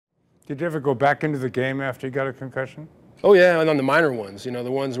Did you ever go back into the game after you got a concussion? Oh yeah, and on the minor ones, you know,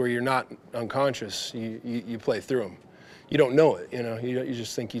 the ones where you're not unconscious, you play through them. You don't know it, you know, you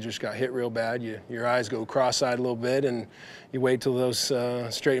just think you just got hit real bad. Your eyes go cross-eyed a little bit, and you wait till those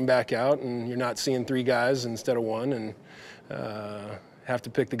straighten back out, and you're not seeing three guys instead of one, and have to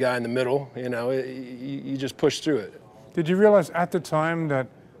pick the guy in the middle. You know, you just push through it. Did you realize at the time that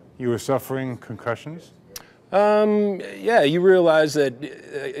you were suffering concussions? Yeah, you realize that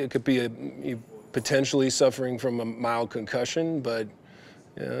it could be you potentially suffering from a mild concussion, but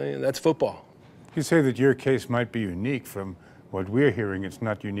that's football. You say that your case might be unique. From what we're hearing, it's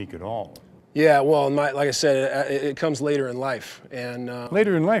not unique at all. Yeah, well, like I said, it comes later in life. And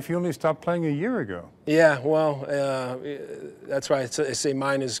later in life, you only stopped playing a year ago. Yeah, well, that's why I say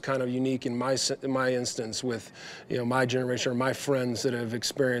mine is kind of unique in my instance with, you know, my generation or my friends that have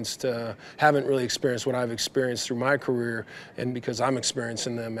experienced, haven't really experienced what I've experienced through my career, and because I'm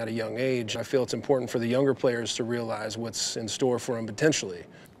experiencing them at a young age, I feel it's important for the younger players to realize what's in store for them potentially.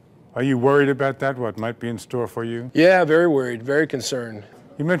 Are you worried about that, what might be in store for you? Yeah, very worried, very concerned.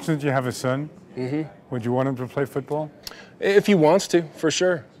 You mentioned that you have a son. Mm-hmm. Would you want him to play football? If he wants to, for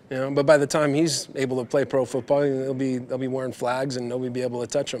sure. You know, but by the time he's able to play pro football, they'll be wearing flags and nobody will be able to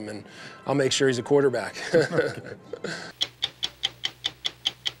touch him, and I'll make sure he's a quarterback.